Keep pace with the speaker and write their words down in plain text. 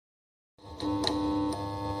Hello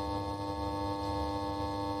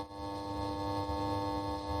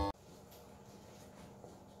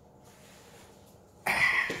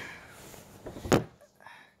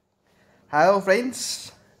friends,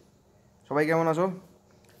 সবাই কেমন আছো?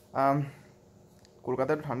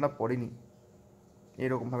 কলকাতায় ঠান্ডা পড়েনি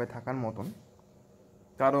এরকমভাবে থাকার মতন,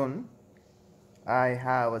 কারণ I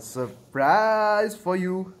have a surprise for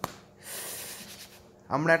you.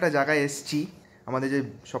 আমরা একটা জায়গায় এসেছি, আমাদের যে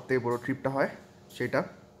সব থেকে বড়ো ট্রিপটা হয় সেটা।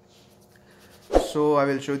 So I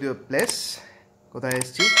will show you place. কোথায়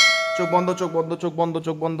এসেছি? চোখ বন্ধ, চোখ বন্ধ, চোখ বন্ধ,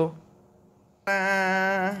 চোখ বন্ধ।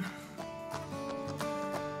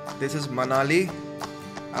 This is Manali.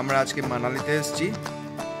 আমরা আজকে মানালিতে এসেছি,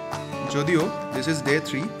 যদিও this is day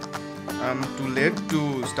 3। Two late to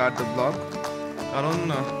start the blog, কারণ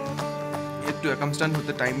একটু অ্যাকামস্ট্যান্ট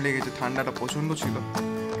হতে টাইম লেগেছে, ঠান্ডাটা প্রচণ্ড ছিল।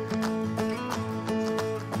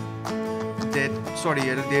 সরি,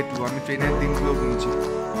 এটা ডে 2। আমি ট্রেনের দিনগুলো গুনছি।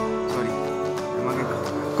 সরি, আমাকে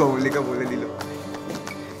কমলিকা বলে দিল।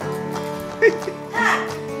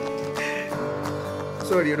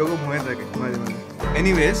 সরি, এরকম হয়ে থাকে মাঝে মাঝে।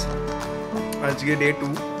 এনিওয়েজ, আজকে ডে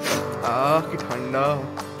 2। কি ঠান্ডা!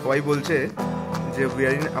 সবাই বলছে যে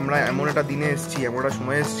আমরা এমন একটা দিনে এসেছি, এমন একটা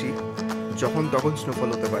সময় এসেছি যখন তখন স্নোফল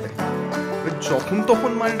হতে পারে। যখন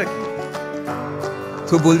তখন মানেটা কি?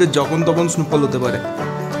 তো বলছে যখন তখন স্নোফল হতে পারে,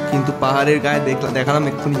 কিন্তু পাহাড়ের গায়ে দেখালাম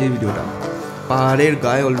এক্ষুনি যে ভিডিওটা, পাহাড়ের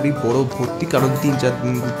গায়ে অলরেডি বরফ ভর্তি। কারণ 3-4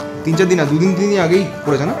 দিন না, 2-3 দিনই আগেই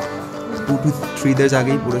পড়েছে, না 2 to 3 days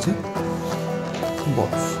আগেই পড়েছে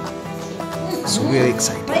বরফ। So we are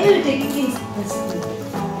excited. Why are you taking this?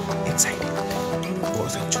 Excited.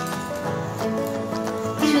 বরফের জন্য।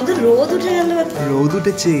 শুধু রোদ উঠে গেল। রোদ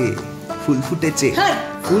উঠেছে, ফুল ফুটেছে।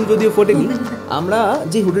 ফুল যদিও ফোটেনি। আমরা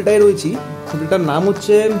যে হোটেলটায় রয়েছি, হোটেলটার নাম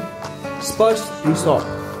হচ্ছে স্পার্স রিসর্ট।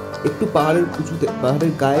 একটু পাহাড়ের উঁচুতে,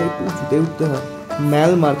 পাহাড়ের গায়ে একটু উঁচুতে উঠতে হয়।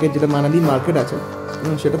 ম্যাল মার্কেট, যেটা মানালি মার্কেট আছে,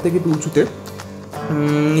 সেটা থেকে একটু উঁচুতে।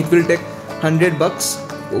 It will take $100।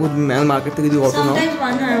 Mall market থেকে যদি অটো নাও,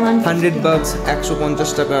 $100, 150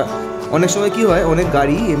 টাকা। অনেক সময় কি হয়, অনেক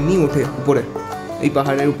গাড়ি এমনি ওঠে উপরে, এই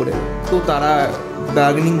পাহাড়ের উপরে। তো তারা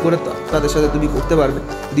বার্গেনিং করে তাদের সাথে তুমি করতে পারবে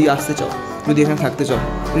যদি আসতে চাও, যদি এখানে থাকতে চাও।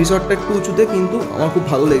 রিসর্টটা একটু উঁচুতে, কিন্তু আমার খুব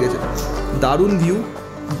ভালো লেগেছে। দারুণ ভিউ,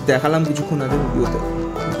 দেখালাম কিছুক্ষণ আগে ভিডিওতে,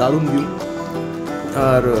 দারুণ view.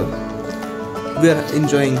 R we are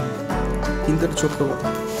enjoying. কিন্তু একটা ছোট্ট কথা,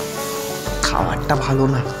 খাবারটা ভালো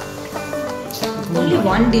না। Only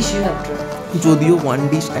one dish you have tried. যদিও ওয়ান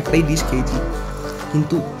ডিশ, একটাই ডিশ খেয়েছি,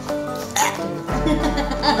 কিন্তু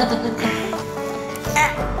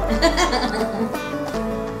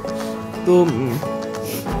তো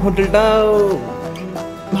হোটেলটা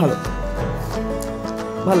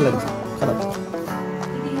ভালো লাগছে, খারাপ।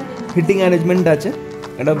 হিটিং অ্যারেঞ্জমেন্ট আছে,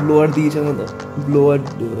 একটা ব্লোয়ার দিয়েছে মতো, ব্লোয়ার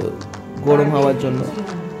গরম হওয়ার জন্য।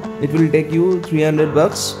 It will take you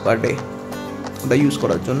 $300 per day ওটা ইউজ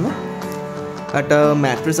করার জন্য। একটা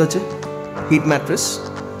ম্যাট্রেস আছে, হিট ম্যাট্রেস।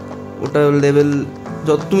 ওটা লেভেল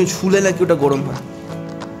যত তুমি শুলে নাকি ওটা গরম হয়,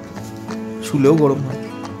 শুলেও গরম হয়।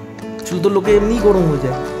 শুলে তো লোকে এমনি গরম হয়ে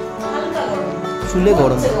যায়, শুলে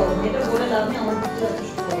গরম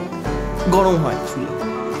গরম হয়, শুলে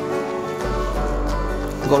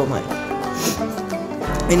গরম হয়।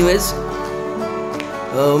 এনিওয়েজ,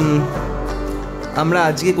 আমরা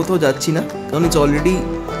আজকে কোথাও যাচ্ছি না, কারণ অলরেডি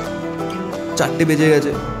 4টে বেজে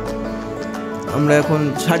গেছে। আমরা এখন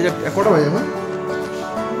 4:30, কটা বাজে এখন?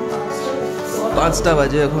 5টা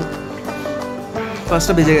বাজে এখন,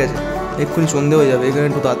 5টা বেজে গেছে। এক্ষুনি সন্ধে হয়ে যাবে, এখানে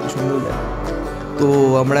একটু তাড়াতাড়ি সন্ধে হয়ে যাবে। তো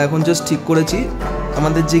আমরা এখন জাস্ট ঠিক করেছি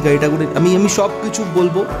আমাদের যে গাড়িটা করে, আমি সব কিছু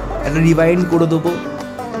বলবো, একটা রিভাইন্ড করে দেবো।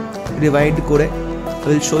 রিভাইন্ড করে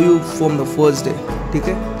will show you from the first day. ঠিক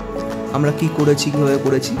আছে, আমরা কী করেছি, কীভাবে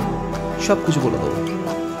করেছি, সব কিছু বলে দেবো।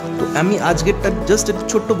 তো আমি আজকেরটা জাস্ট একটু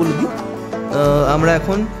ছোট্ট বলে দিই। আমরা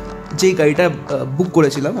এখন যেই গাড়িটা বুক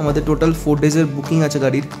করেছিলাম, আমাদের টোটাল 4 days বুকিং আছে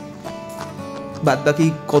গাড়ির। বাদ বাকি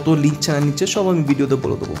কত নিচ্ছে না নিচ্ছে সব আমি ভিডিওতে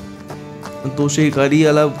বলে দেবো। তো সেই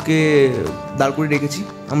গাড়িওয়ালাকে দাঁড় করে রেখেছি।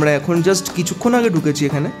 আমরা এখন জাস্ট কিছুক্ষণ আগে ঢুকেছি,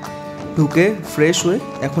 এখানে ঢুকে ফ্রেশ হয়ে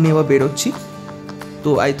এখনই আবার বেরোচ্ছি। তো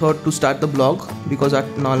I thought to start the blog, because আর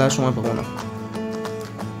নাহলে আর সময় পাবো না।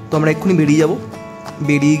 তো আমরা এক্ষুনি বেরিয়ে যাব।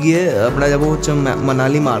 বেরিয়ে গিয়ে আমরা যাবো হচ্ছে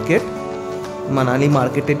মানালি মার্কেট। মানালি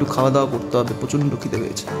মার্কেটে একটু খাওয়া দাওয়া করতে হবে, প্রচণ্ড খিদে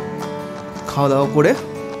পেয়েছে। খাওয়া দাওয়া করে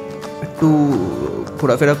একটু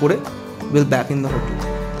ঘোরাফেরা করে will back in the hotel.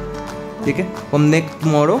 ঠিক আছে, ফ্রম নেক্সট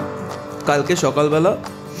টুমরো, কালকে সকালবেলা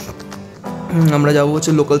আমরা যাবো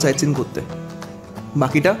হচ্ছে লোকাল সাইট সিন করতে,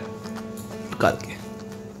 বাকিটা কালকে।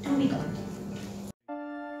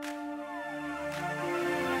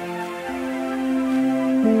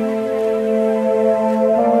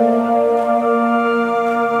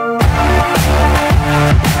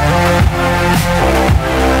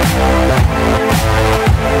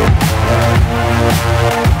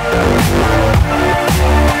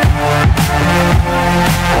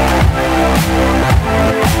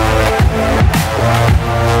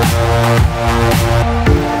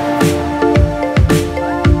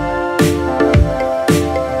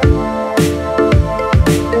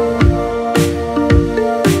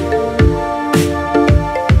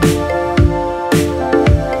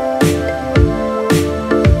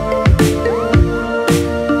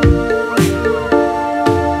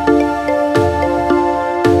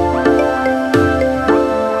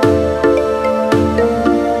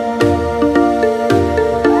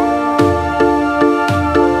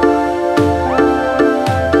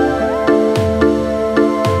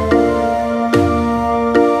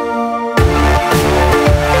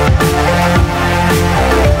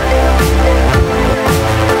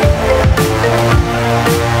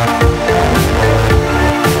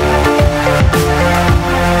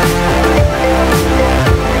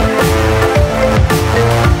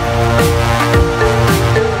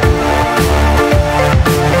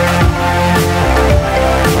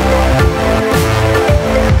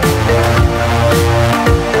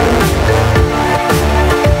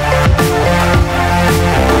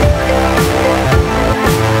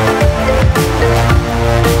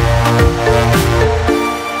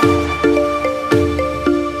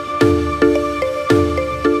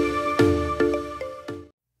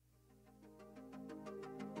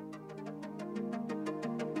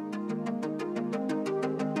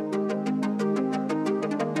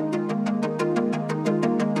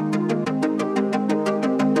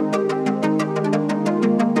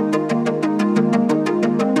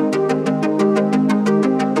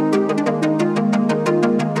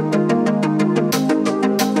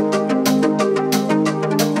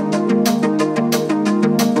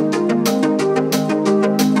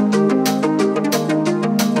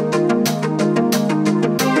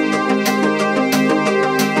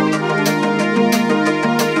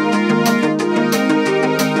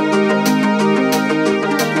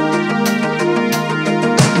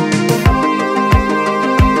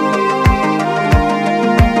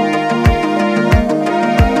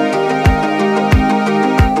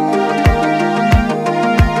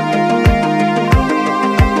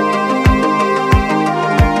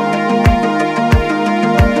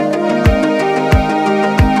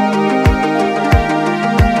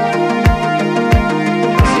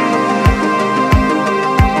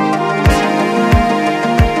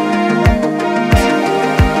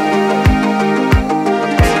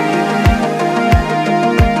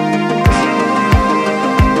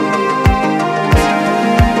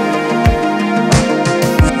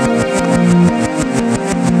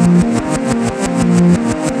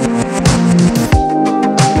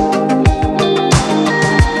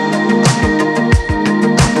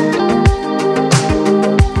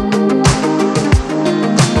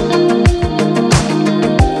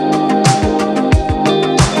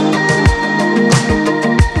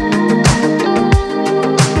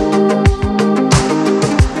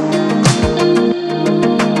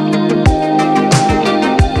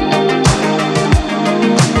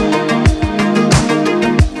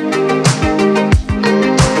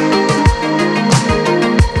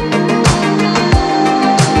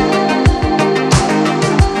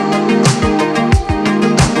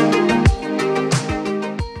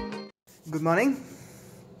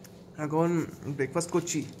 এখন ব্রেকফাস্ট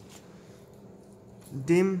করছি,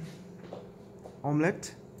 ডিম অমলেট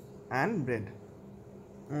অ্যান্ড ব্রেড।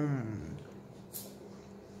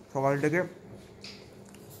 সকাল থেকে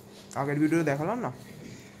আগের ভিডিও দেখালাম না,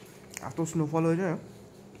 এত স্নোফল হয়েছে,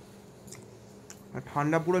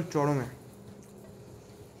 ঠান্ডা পুরো চরমে।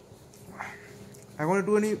 এখন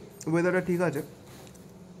একটুখানি ওয়েদারটা ঠিক আছে,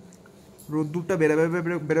 রোদ্দুরটা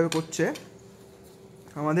বেরোবে করছে।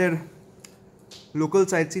 আমাদের লোকাল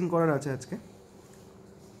সাইট সিন করার আছে আজকে।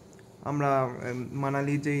 আমরা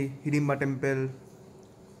মানালি যে হিড়িম্বা টেম্পল,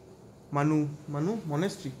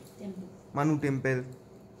 মনেস্ট্রি, মানু টেম্পল,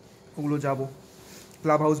 ওগুলো যাব।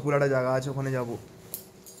 ক্লাব হাউস বলে একটা জায়গা আছে, ওখানে যাব।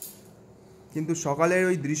 কিন্তু সকালের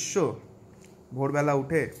ওই দৃশ্য, ভোরবেলা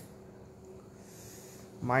উঠে,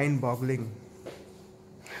 মাইন্ড বগলিং।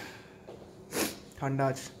 ঠান্ডা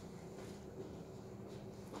আছে,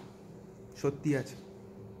 সত্যি আছে।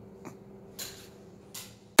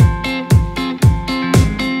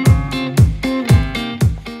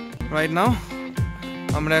 রাইট নাও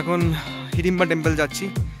আমরা এখন হিড়িম্বা টেম্পল যাচ্ছি।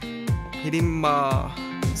 হিড়িম্বা,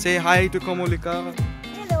 সে হাই টু কমলিকা।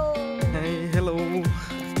 হ্যালো।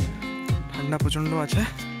 ঠান্ডা প্রচণ্ড আছে,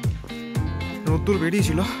 রোদ্দুর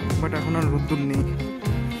বেরিয়েছিল, বাট এখন আর রোদ্দুর নেই।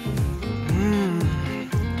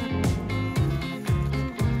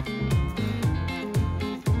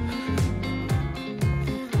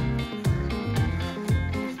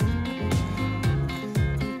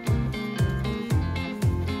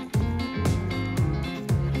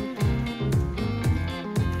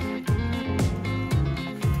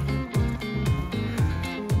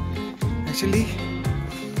 অ্যাকচুয়ালি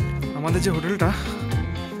আমাদের যে হোটেলটা,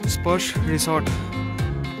 স্পর্শ রিসর্ট,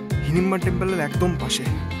 হিড়িম্বা টেম্পলের একদম পাশে,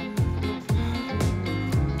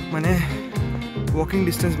 মানে ওয়াকিং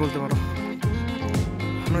ডিস্টেন্স বলতে পারো।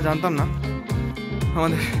 আমরা জানতাম না।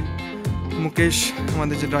 আমাদের মুকেশ,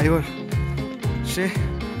 আমাদের যে ড্রাইভার, সে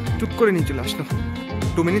টুক করে নিয়ে চলে আসলো।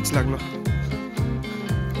 2 মিনিটস লাগলো,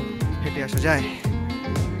 হেঁটে আসা যায়।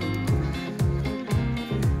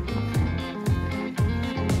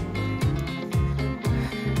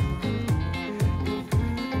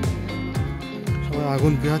 সবাই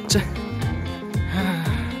আগুন পেয়াচ্ছে।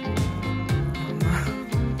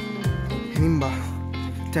 হিড়িম্বা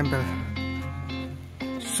টেম্পল।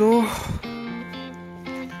 সো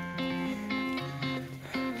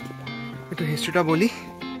একটু হিস্ট্রিটা বলি।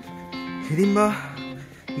 হিড়িম্বা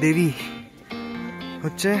দেবী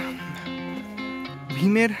হচ্ছে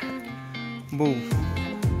ভীমের বউ।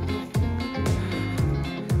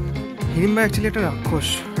 হিড়িম্বা অ্যাকচুয়ালি একটা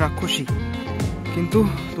রাক্ষসী, কিন্তু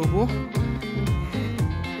তবুও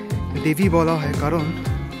দেবী বলা হয় কারণ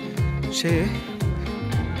সে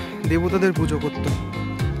দেবতাদের পুজো করত।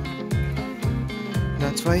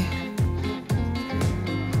 That's why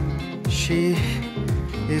she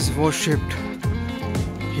is worshipped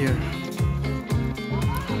here.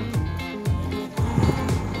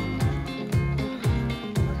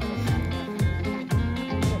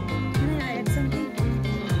 Can I add something?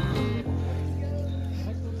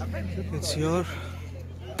 It's your...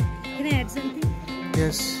 Can I add something?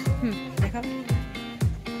 Yes. দেখাও।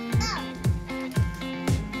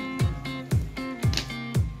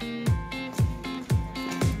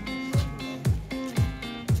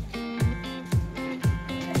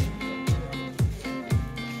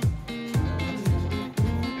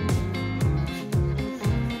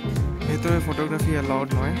 ভেতরে ফটোগ্রাফি অ্যালাউড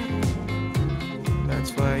নয়,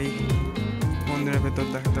 দ্যাটস ওয়াই মন্দিরের ভেতর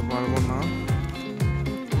দেখাতে পারবো না।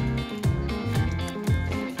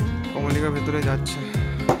 কমলিকা ভেতরে যাচ্ছে,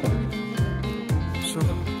 so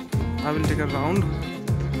I will take a round.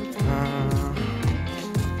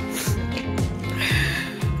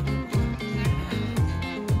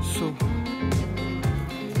 So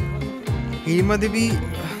Hidimba দেবী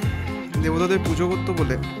দেবতাদের পুজো করতো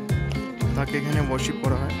বলে তাকে এখানে ওয়ার্শিপ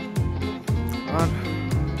করা হয়। আর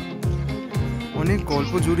অনেক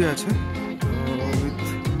গল্প জুড়ে আছে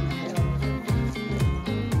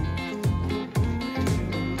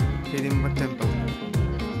হিড়িম্বা টেম্পল।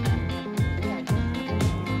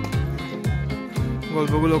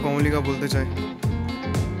 গল্পগুলো কমলিকা বলতে চায়,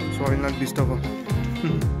 সরি নট ডিস্টার্ব।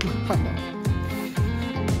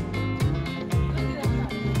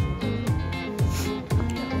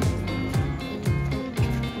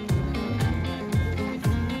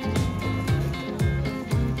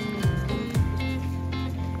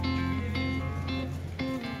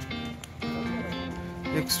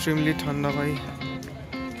 এক্সট্রিমলি ঠান্ডা ভাই,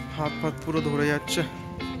 হাত পাত পুরো ধরে যাচ্ছে।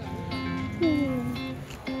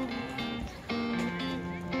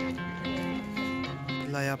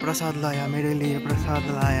 लाया प्रसाद, लाया मेरे लिए प्रसाद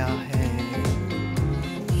लाया है।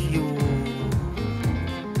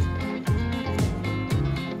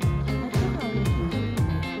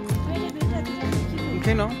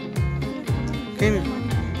 খেয়ে নাও,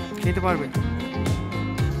 খেতে পারবে।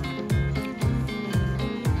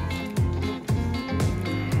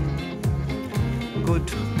 গুড,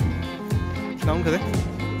 দারুণ খেতে।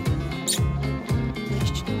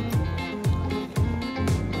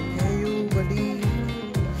 Hey you buddy,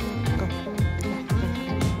 come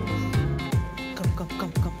come come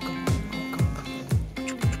come come come come.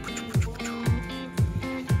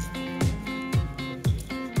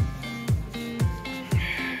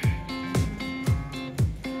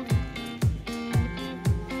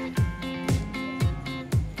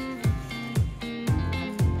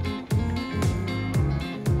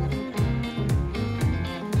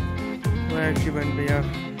 Where she went, yaar?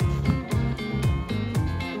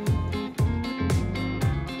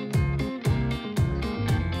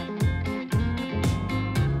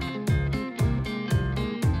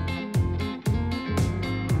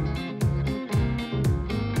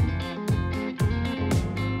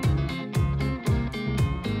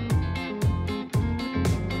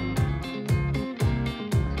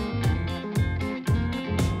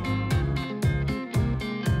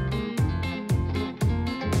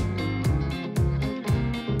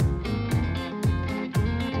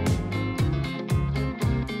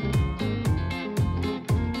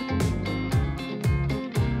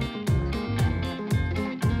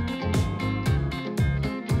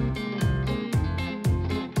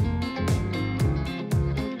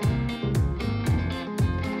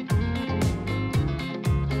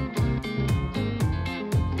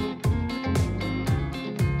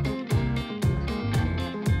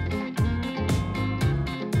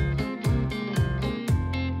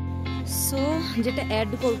 So যেটা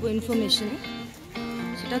অ্যাড করবো ইনফরমেশনে,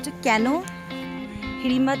 সেটা হচ্ছে কেন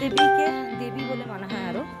হিড়িম্বা দেবীকে দেবী বলে মানা হয়।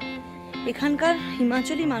 আরও এখানকার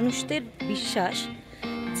হিমাচলি মানুষদের বিশ্বাস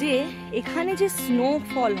যে এখানে যে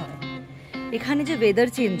স্নোফল হয়, এখানে যে ওয়েদার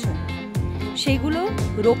চেঞ্জ হয়, সেগুলো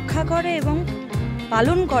রক্ষা করে এবং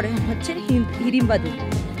পালন করে হচ্ছে হিড়িম্বা দেবী।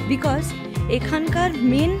 বিকজ এখানকার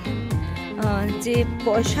মেন যে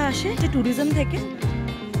পয়সা আসে যে ট্যুরিজম থেকে,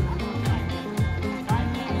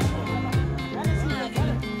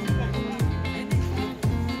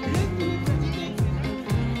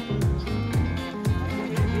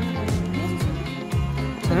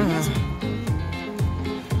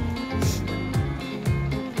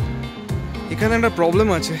 এখানে একটা প্রবলেম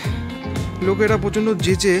আছে, লোকেরা প্রচণ্ড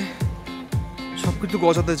যেচে সব কিছু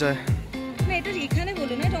গজাতে চায়। না এটা এখানে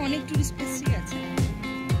বলে না, এটা অনেক টুরিস্ট প্লেসই আছে,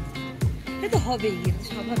 এটা তো হবেই, এটা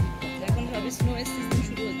স্বাভাবিক কথা। এখন সবে স্নো সিজন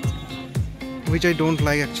শুরু হচ্ছে, which I don't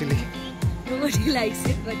like actually. nobody likes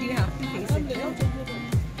it but you have to face it.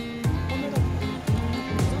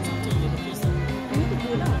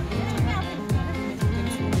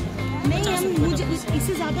 नहीं हम मुझे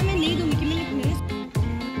इससे ज़्यादा मैं नहीं दूंगी कि मैंने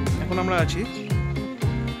এখন আমরা আছি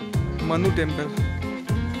মানু টেম্পল।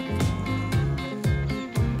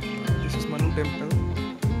 দিস ইজ মানু টেম্পল।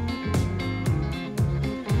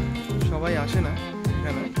 সবাই আসে না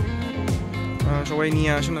এখানে, সবাই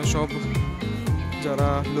নিয়ে আসে না, সব যারা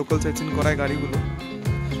লোকাল সাইটসিন করায় গাড়িগুলো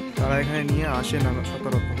তারা এখানে নিয়ে আসে না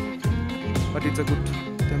সচরাচর। But it's a good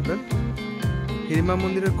temple. Hidimba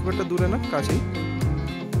মন্দিরের খুব একটা দূরে না, কাছেই।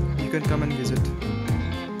 You can come and visit.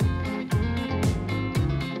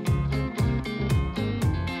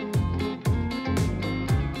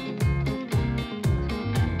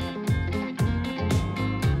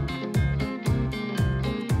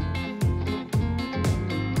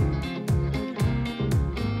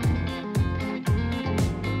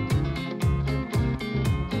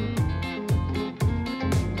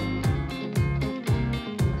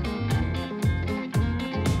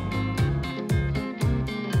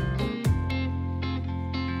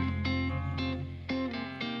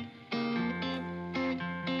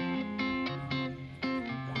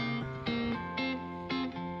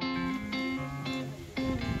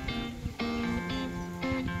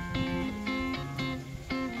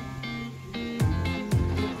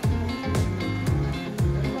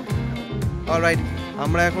 Alright,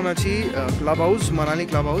 আমরা এখন আছি club house, Manali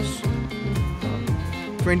club house.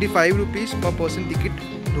 25 rupees per person ticket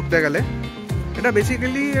ঢুকতে গেলে। এটা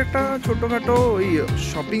বেসিক্যালি একটা ছোটোখাটো ওই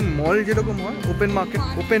শপিং মল যেরকম হয়, ওপেন মার্কেট,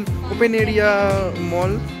 ওপেন এরিয়া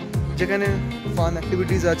মল, যেখানে ফান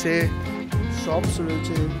অ্যাক্টিভিটিস আছে, শপস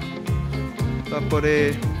রয়েছে, তারপরে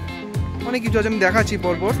অনেক কিছু আছে। আমি দেখাচ্ছি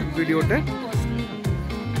পরপর ভিডিওতে,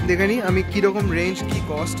 দেখে নিই আমি কীরকম রেঞ্জ, কী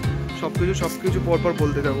কস্ট, সব কিছু পরপর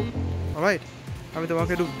বলতে যাবো। অলরাইট, আমি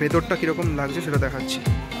তোমাকে একটু ভেতরটা কীরকম লাগছে সেটা দেখাচ্ছি।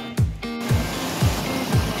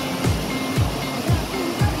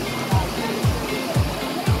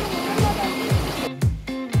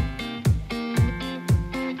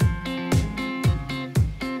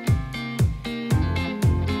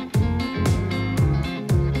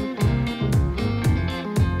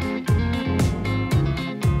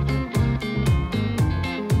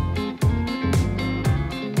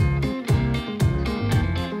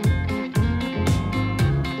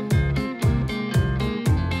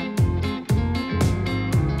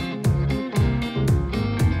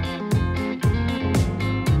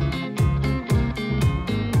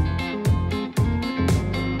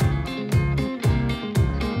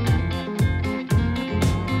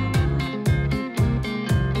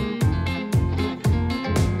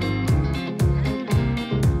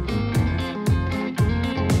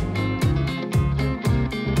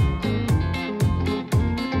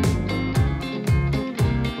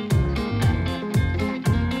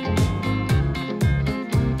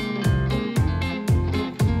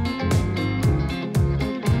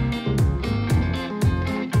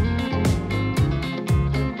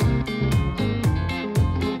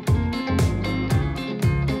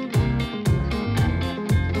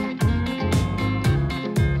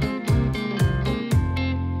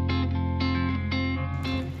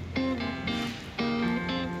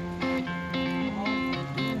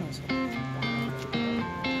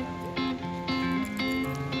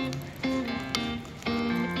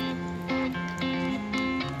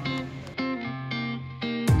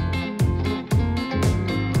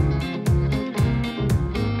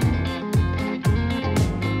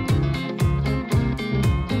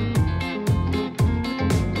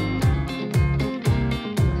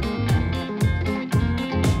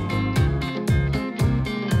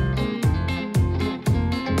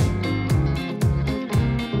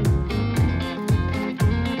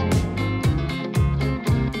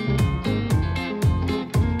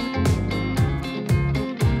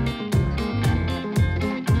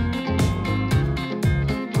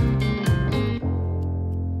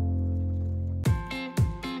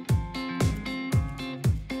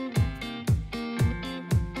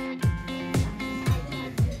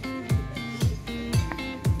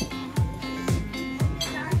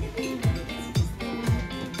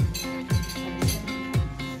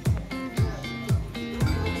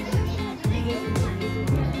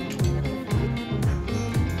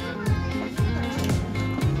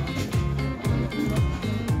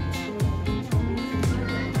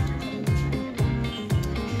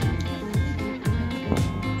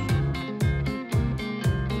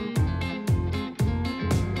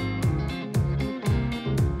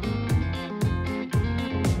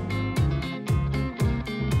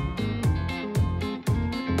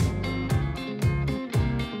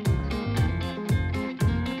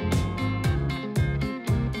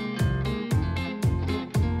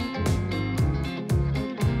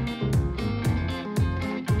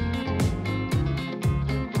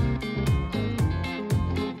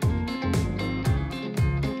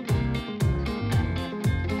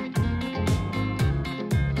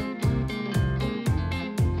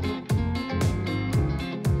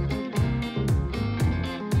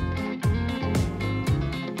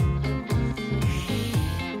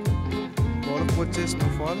 করছে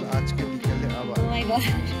স্নোফল আজকে বিকেলে আবার। ও মাই গড,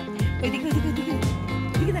 ওইদিকে ওইদিকে ওইদিকে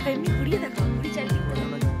ওইদিকে দেখা, এমনি ঘুরিয়ে দেখা, ঘুরি চারিদিকে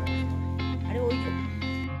দেখা। আরে ওই তো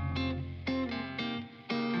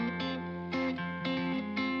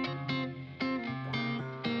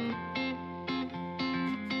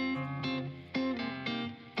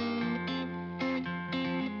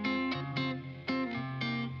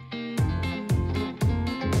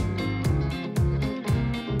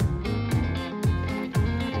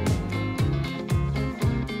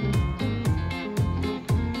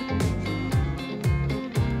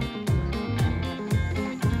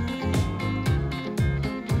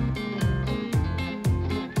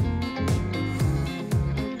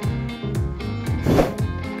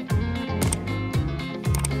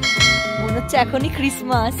মনে হচ্ছে এখনই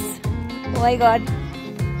Christmas. O my god,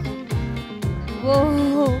 O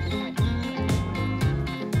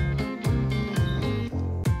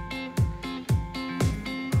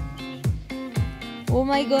O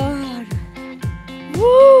my god,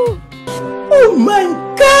 Oh my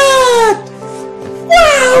God!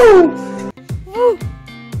 Wow!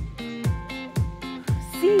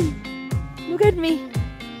 see, look at me.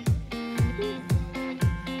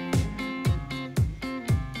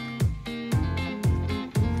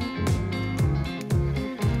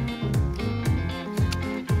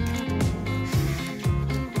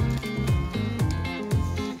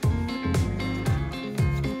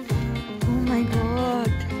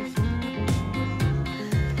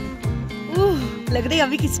 लग रही है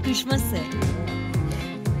अभी किस क्रिसमस है।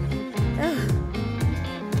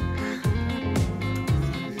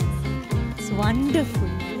 It's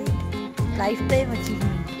wonderful, lifetime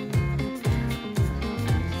achievement.